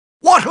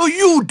What are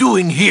you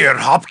doing here,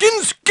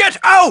 Hopkins? Get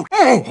out!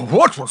 Oh,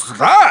 what was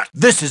that?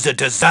 This is a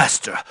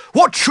disaster.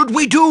 What should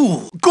we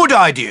do? Good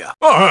idea.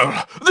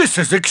 This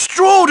is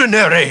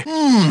extraordinary.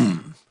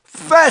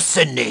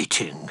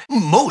 Fascinating.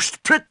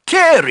 Most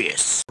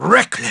precarious.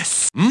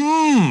 Reckless.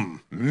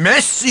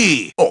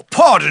 Messy. Oh,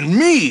 pardon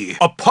me.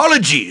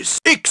 Apologies.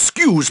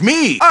 Excuse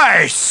me.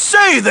 I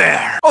say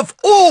there. Of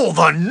all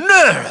the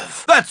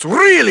nerve. That's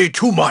really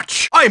too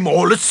much. I'm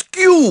all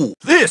askew.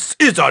 This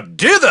is a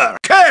dither.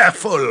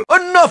 Careful.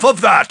 Enough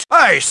of that.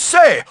 I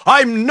say,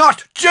 I'm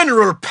not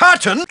General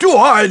Patton. Do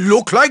I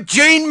look like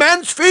Jane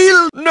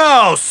Mansfield?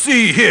 Now,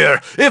 see here.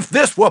 If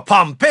this were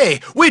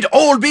Pompeii, we'd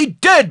all be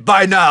dead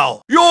by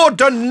now. You're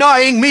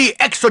denying me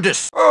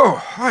Exodus.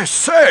 Oh, I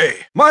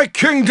say. My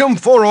kingdom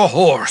for a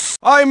horse.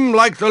 I'm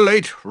like the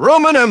late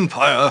Roman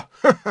Empire.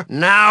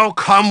 Now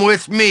come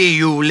with me,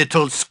 you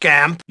little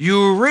scamp.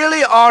 You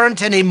really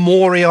aren't any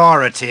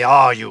Moriarty,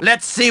 are you?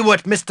 Let's see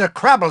what Mr.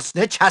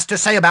 Crabblesnitch has to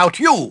say about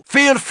you.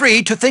 Feel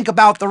free to think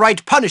about the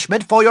right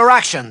punishment for your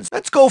actions.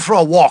 Let's go for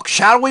a walk,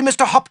 shall we,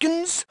 Mr.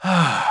 Hopkins?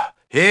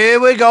 Here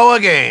we go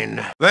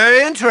again.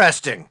 Very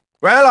interesting.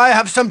 Well, I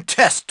have some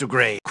tests to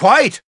grade.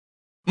 Quite.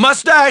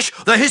 Mustache,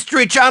 the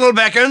History Channel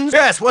beckons.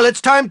 Yes, well,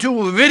 it's time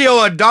to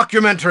video a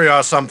documentary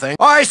or something.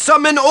 I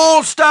summon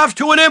all staff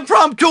to an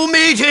impromptu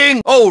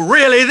meeting. Oh,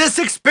 really? This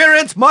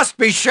experience must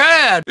be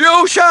shared.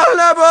 You shall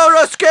never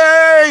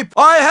escape.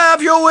 I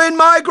have you in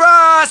my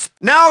grasp.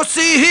 Now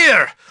see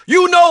here.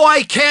 You know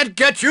I can't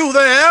get you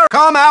there!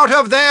 Come out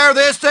of there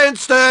this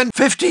instant!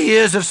 50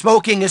 years of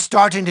smoking is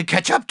starting to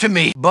catch up to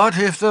me. But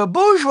if the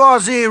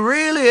bourgeoisie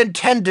really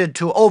intended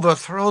to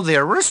overthrow the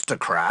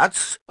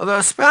aristocrats,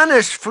 the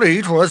Spanish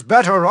fleet was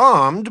better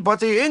armed,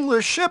 but the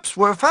English ships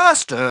were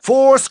faster.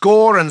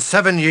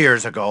 77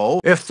 years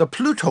ago, if the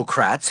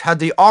plutocrats had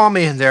the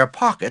army in their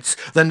pockets,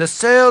 then the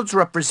sales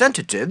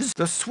representatives,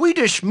 the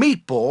Swedish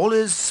meatball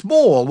is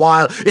small,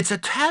 while its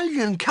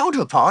Italian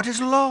counterpart is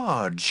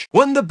large.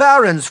 When the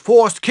barons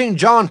forced King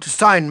John to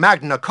sign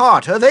Magna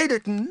Carta, they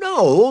didn't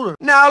know.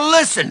 Now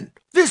listen,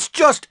 this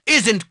just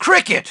isn't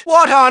cricket.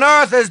 What on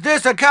earth has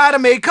this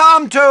academy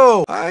come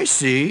to? I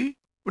see.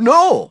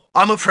 No,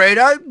 I'm afraid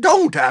I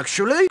don't,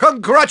 actually.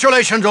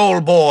 Congratulations,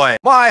 old boy.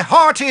 My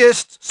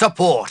heartiest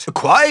support.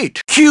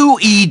 Quite.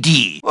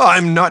 QED.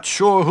 I'm not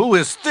sure who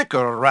is thicker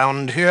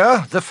around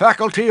here, the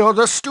faculty or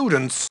the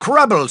students.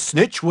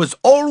 Crabblesnitch was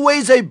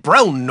always a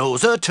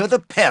brown-noser to the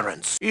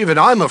parents. Even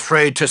I'm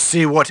afraid to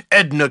see what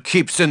Edna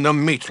keeps in the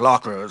meat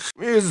lockers.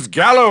 Is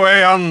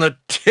Galloway on the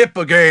tip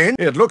again?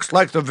 It looks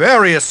like the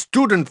various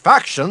student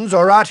factions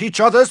are at each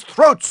other's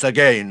throats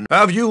again.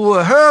 Have you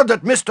heard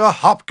that Mr.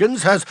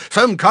 Hopkins has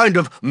some kind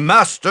of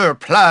master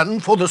plan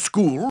for the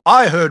school?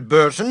 I heard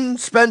Burton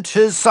spent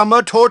his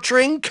summer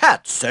torturing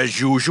cats,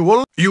 as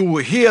usual. You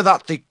hear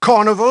that the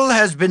carnival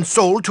has been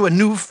sold to a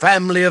new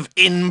family of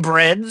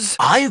inbreds?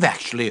 I've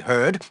actually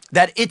heard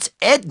that it's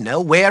Edna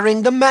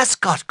wearing the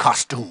mascot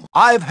costume.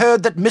 I've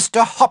heard that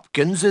Mr.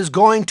 Hopkins is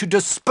going to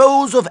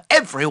dispose of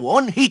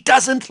everyone he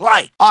doesn't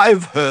like.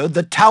 I've heard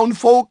the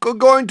townfolk are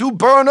going to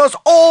burn us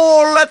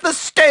all at the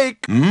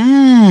stake.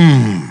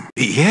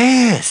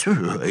 Yes,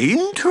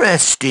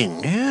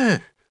 interesting. Yeah.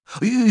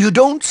 You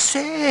don't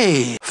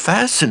say.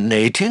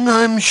 Fascinating,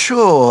 I'm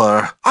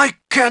sure. I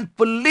can't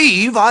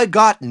believe I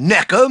got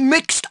Necker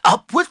mixed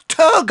up with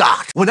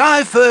Turgot. When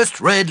I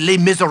first read Les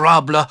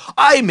Miserables,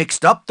 I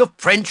mixed up the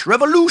French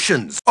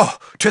Revolutions. Oh,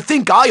 to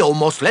think I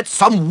almost let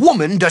some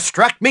woman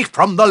distract me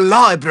from the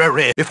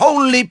library. If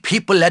only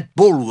people at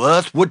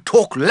Bulworth would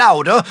talk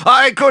louder,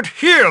 I could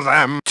hear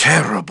them.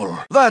 Terrible.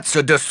 That's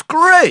a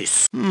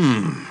disgrace.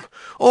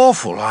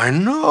 Awful, I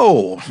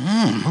know.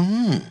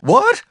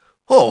 What?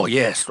 Oh,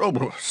 yes.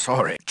 Oh,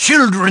 sorry.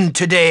 Children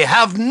today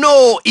have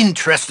no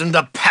interest in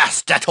the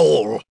past at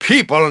all.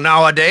 People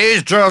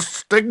nowadays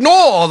just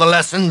ignore the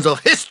lessons of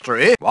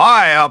history.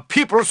 Why are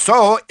people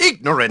so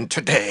ignorant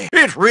today?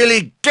 It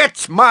really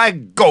gets my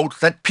goat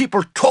that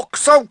people talk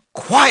so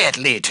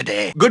quietly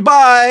today.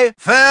 Goodbye,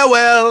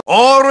 farewell,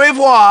 au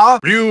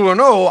revoir. You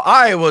know,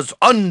 I was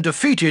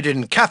undefeated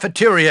in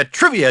cafeteria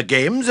trivia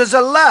games as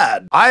a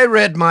lad. I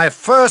read my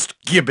first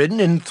Gibbon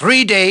in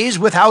 3 days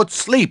without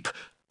sleep.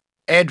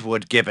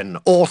 Edward Gibbon,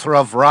 author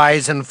of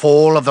Rise and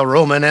Fall of the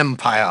Roman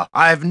Empire.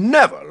 I've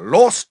never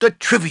lost a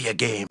trivia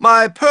game.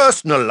 My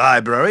personal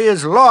library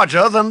is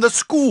larger than the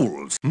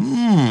school's.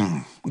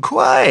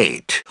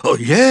 Quite. Oh,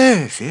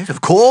 yes, of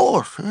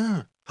course.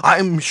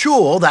 I'm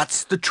sure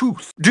that's the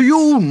truth. Do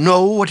you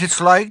know what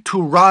it's like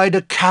to ride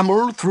a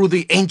camel through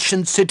the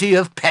ancient city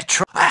of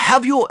Petra?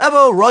 Have you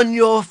ever run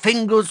your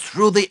fingers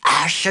through the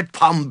ash at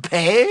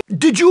Pompeii?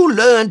 Did you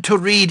learn to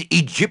read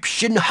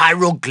Egyptian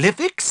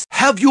hieroglyphics?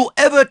 Have you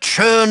ever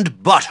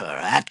churned butter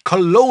at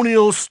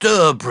colonial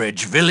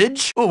Sturbridge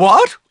village?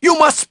 What? You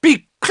must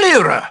speak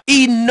clearer.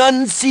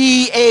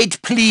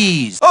 Enunciate,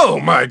 please. Oh,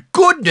 my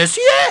goodness,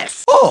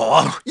 yes.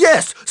 Oh,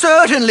 yes,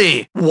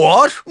 certainly.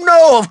 What?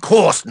 No, of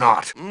course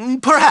not.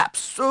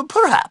 Perhaps.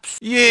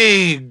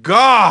 Ye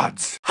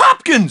gods.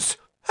 Hopkins!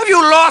 Have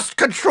you lost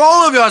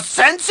control of your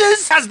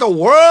senses? Has the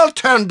world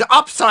turned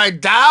upside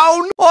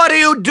down? What are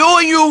you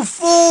doing, you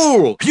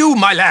fool? You,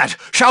 my lad,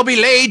 shall be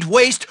laid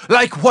waste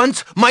like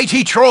once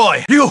mighty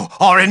Troy. You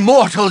are in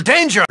mortal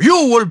danger.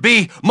 You will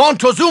be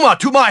Montezuma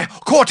to my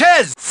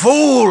Cortez.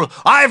 Fool,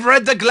 I've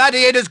read the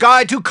Gladiator's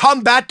Guide to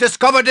Combat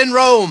discovered in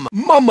Rome.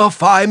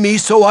 Mummify me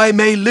so I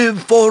may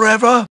live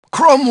forever.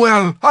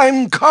 Cromwell,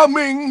 I'm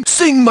coming.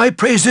 Sing my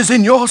praises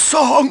in your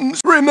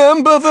songs.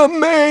 Remember the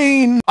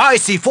Maine. I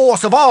see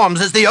force of arms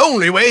as the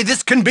only way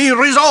this can be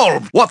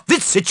resolved. What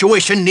this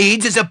situation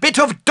needs is a bit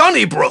of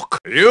Donnybrook.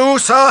 You,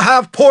 sir,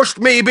 have pushed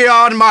me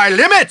beyond my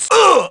limits.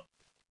 Ugh!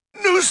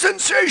 New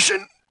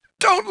sensation.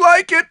 Don't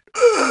like it.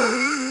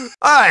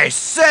 I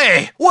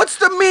say, what's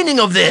the meaning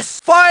of this?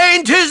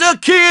 Find his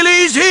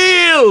Achilles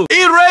heel!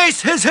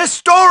 Erase his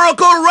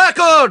historical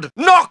record!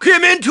 Knock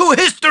him into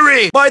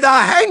history by the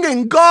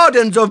hanging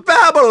gardens of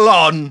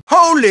Babylon!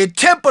 Holy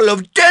temple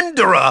of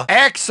Dendera!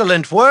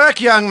 Excellent work,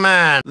 young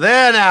man.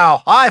 There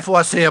now, I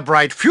foresee a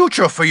bright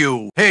future for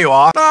you. Here you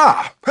are.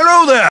 Ah,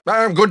 hello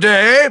there. Good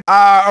day.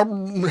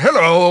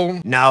 Hello.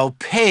 Now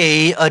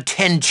pay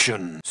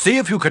attention. See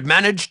if you could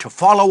manage to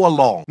follow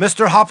along.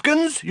 Mr.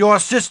 Hopkins, your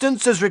assistant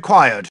is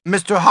required.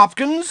 Mr.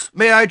 Hopkins,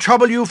 may I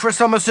trouble you for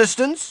some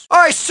assistance?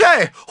 I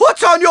say,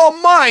 what's on your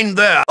mind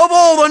there? Of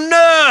all the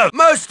nerve!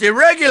 Most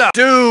irregular!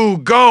 Do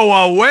go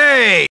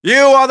away!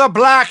 You are the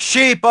black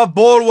sheep of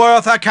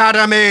Bulworth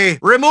Academy!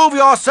 Remove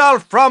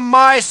yourself from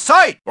my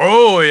sight!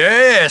 Oh,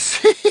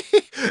 yes!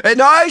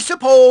 And I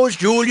suppose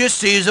Julius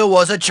Caesar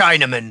was a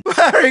Chinaman.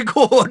 Very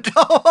good!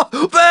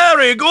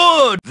 Very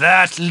good!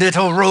 That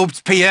little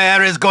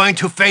Robespierre is going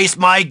to face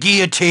my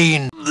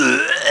guillotine.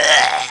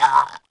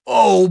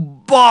 Oh,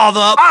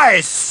 bother! I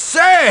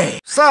say!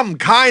 Some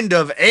kind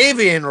of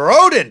avian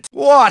rodent!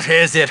 What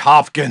is it,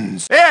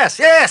 Hopkins?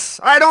 Yes,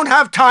 I don't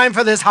have time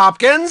for this,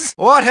 Hopkins.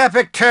 What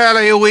epic tale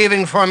are you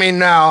weaving for me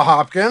now,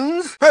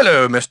 Hopkins?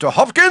 Hello, Mr.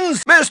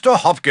 Hopkins. Mr.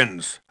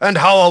 Hopkins. And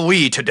how are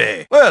we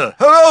today? Well,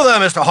 hello there,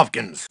 Mr.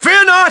 Hopkins.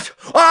 Fear not!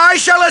 I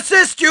shall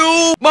assist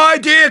you, my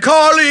dear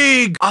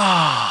colleague!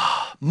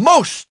 Ah,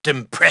 most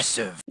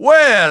impressive.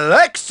 Well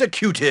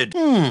executed.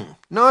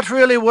 Not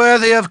really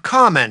worthy of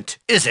comment,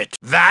 is it?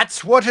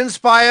 That's what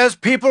inspires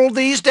people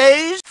these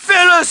days?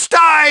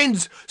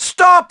 Philistines!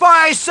 Stop,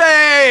 I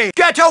say!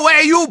 Get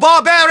away, you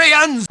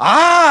barbarians!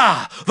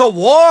 Ah! The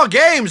war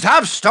games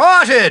have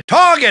started!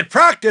 Target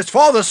practice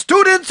for the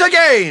students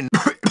again!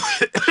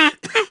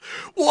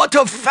 What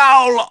a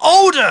foul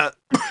odor!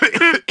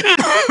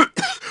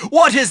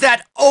 What is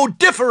that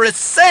odoriferous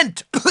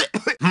scent?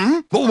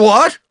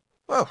 What?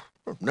 Oh.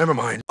 Never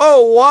mind.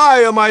 Oh,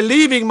 why am I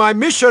leaving my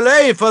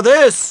Michelet for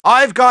this?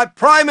 I've got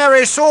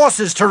primary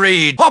sources to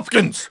read.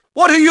 Hopkins,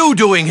 what are you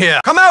doing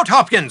here? Come out,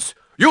 Hopkins.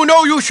 You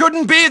know you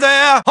shouldn't be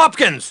there.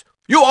 Hopkins,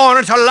 you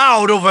aren't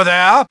allowed over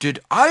there.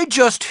 Did I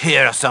just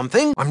hear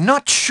something? I'm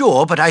not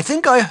sure, but I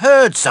think I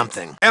heard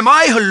something. Am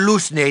I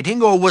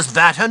hallucinating, or was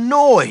that a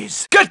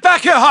noise? Get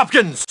back here,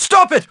 Hopkins!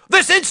 Stop it!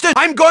 This instant!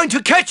 I'm going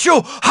to catch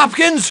you,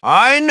 Hopkins!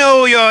 I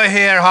know you're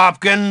here,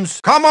 Hopkins.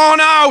 Come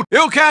on out!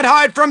 You can't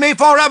hide from me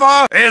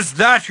forever! Is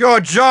that your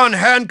John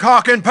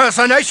Hancock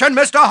impersonation,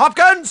 Mr.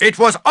 Hopkins? It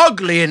was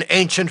ugly in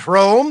ancient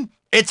Rome.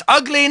 It's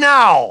ugly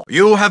now.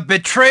 You have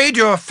betrayed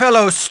your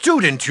fellow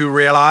student, you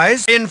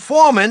realize.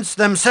 Informants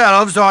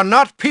themselves are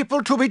not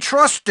people to be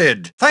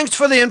trusted. Thanks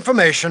for the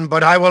information,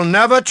 but I will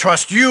never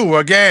trust you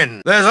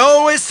again. There's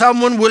always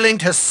someone willing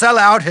to sell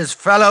out his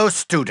fellow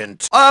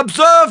student.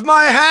 Observe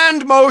my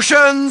hand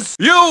motions.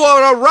 You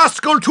are a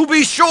rascal, to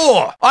be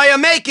sure. I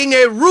am making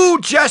a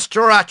rude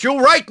gesture at you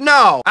right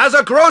now. As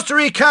a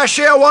grocery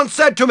cashier once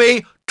said to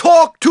me,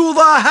 talk to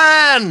the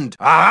hand.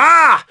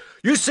 Ah!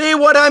 You see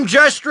what I'm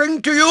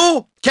gesturing to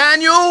you?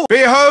 Can you?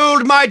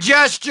 Behold my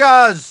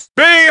gestures!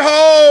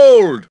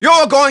 Behold!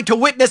 You're going to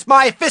witness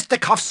my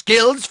fisticuff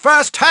skills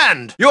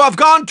firsthand. You have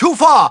gone too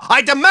far.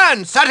 I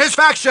demand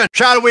satisfaction.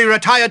 Shall we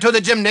retire to the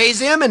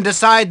gymnasium and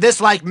decide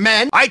this like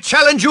men? I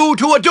challenge you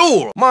to a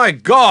duel. My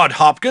God,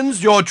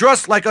 Hopkins, you're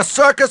dressed like a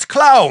circus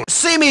clown.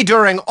 See me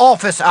during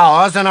office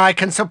hours and I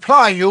can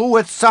supply you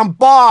with some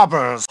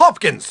barbers.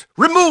 Hopkins,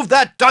 remove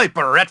that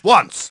diaper at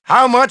once.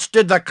 How much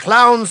did the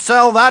clown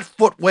sell that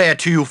footwear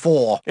to you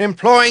for?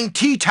 Employing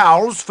tea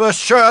towels for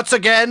shirts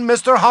again,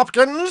 Mr.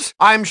 Hopkins?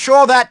 I'm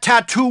sure that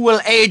tattoo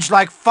will age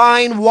like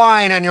fine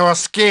wine on your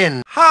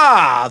skin.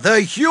 Ha!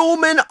 The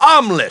human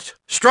omelet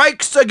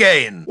strikes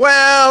again.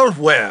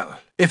 Well,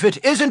 if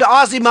it isn't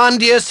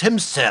Ozymandias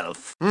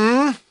himself.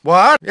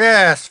 What?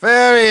 Yes,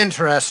 very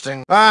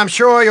interesting. I'm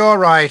sure you're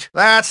right.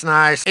 That's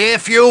nice.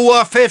 If you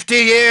were 50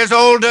 years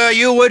older,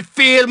 you would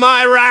feel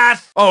my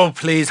wrath. Oh,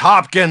 please,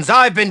 Hopkins,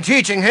 I've been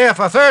teaching here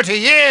for 30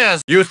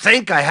 years. You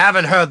think I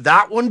haven't heard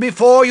that one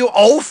before, you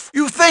oaf?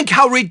 You think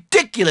how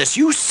ridiculous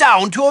you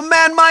sound to a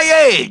man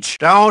my age.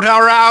 Don't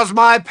arouse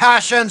my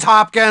passions,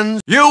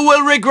 Hopkins. You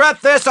will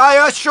regret this,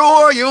 I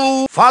assure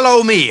you.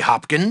 Follow me,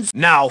 Hopkins.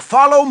 Now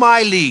follow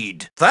my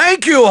lead.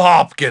 Thank you,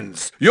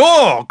 Hopkins.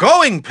 You're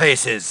going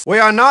places. We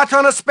are not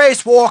on a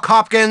spacewalk,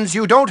 Hopkins.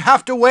 You don't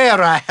have to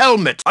wear a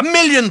helmet. A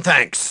million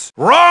thanks.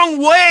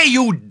 Wrong way,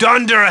 you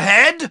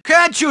dunderhead.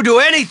 Can't you do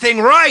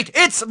anything right?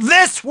 It's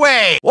this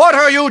way. What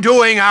are you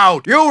doing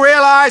out? You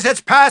realize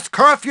it's past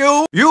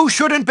curfew? You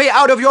shouldn't be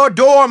out of your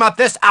dorm at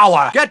this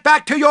hour. Get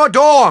back to your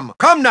dorm.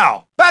 Come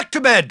now. Back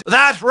to bed.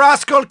 That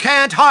rascal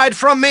can't hide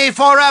from me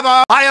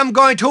forever. I am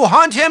going to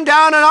hunt him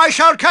down and I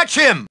shall catch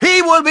him.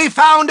 He will be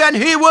found and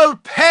he will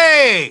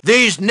pay.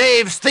 These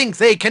knaves think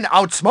they can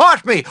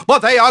outsmart me, but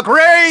they are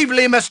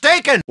gravely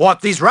mistaken. What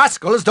these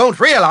rascals don't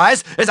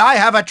realize is I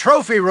have a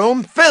trophy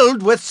room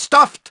filled with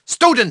stuffed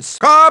students.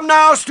 Come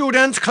now,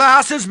 students.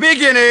 Class is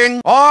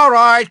beginning. All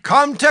right,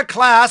 come to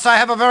class. I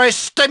have a very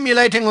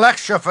stimulating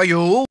lecture for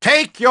you.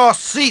 Take your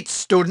seats,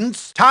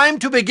 students. Time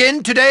to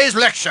begin today's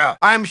lecture.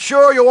 I'm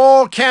sure you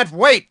all can't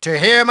wait to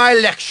hear my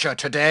lecture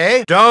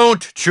today.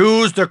 Don't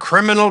choose the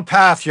criminal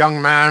path,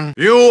 young man.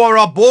 You are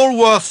a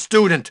Bulworth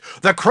student.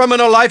 The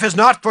criminal life is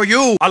not for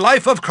you. A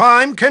life of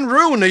crime can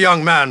ruin a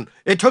young man.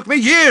 It took me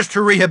years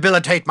to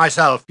rehabilitate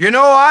myself. You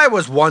know, I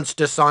was once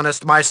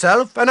dishonest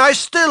myself, and I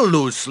still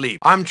lose sleep.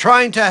 I'm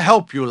trying to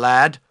help you,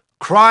 lad.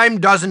 Crime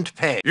doesn't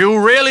pay.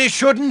 You really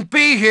shouldn't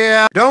be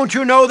here. Don't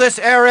you know this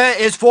area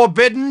is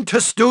forbidden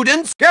to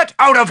students? Get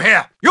out of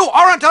here! You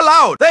aren't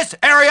allowed! This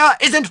area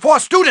isn't for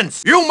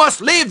students! You must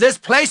leave this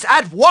place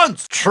at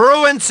once!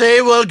 Truancy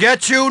will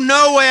get you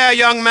nowhere,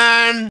 young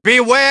man!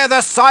 Beware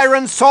the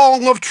siren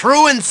song of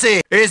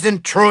truancy!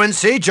 Isn't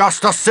truancy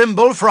just a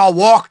symbol for a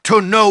walk to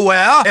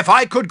nowhere? If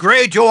I could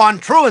grade you on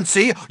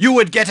truancy, you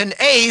would get an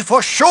A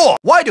for sure!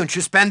 Why don't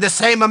you spend the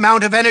same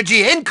amount of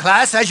energy in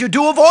class as you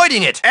do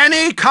avoiding it?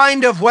 Any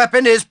kind of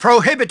weapon is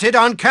prohibited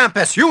on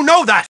campus. You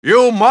know that!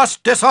 You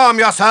must disarm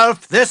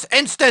yourself this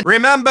instant!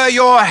 Remember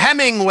your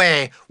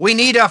Hemingway! We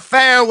need a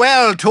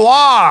farewell to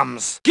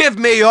arms. Give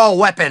me your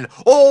weapon.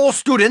 All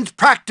students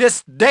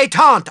practice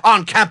détente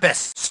on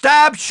campus.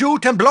 Stab,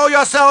 shoot, and blow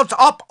yourselves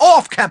up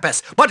off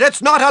campus, but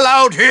it's not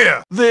allowed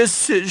here.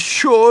 This is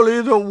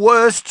surely the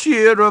worst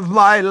year of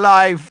my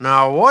life.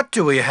 Now, what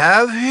do we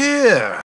have here?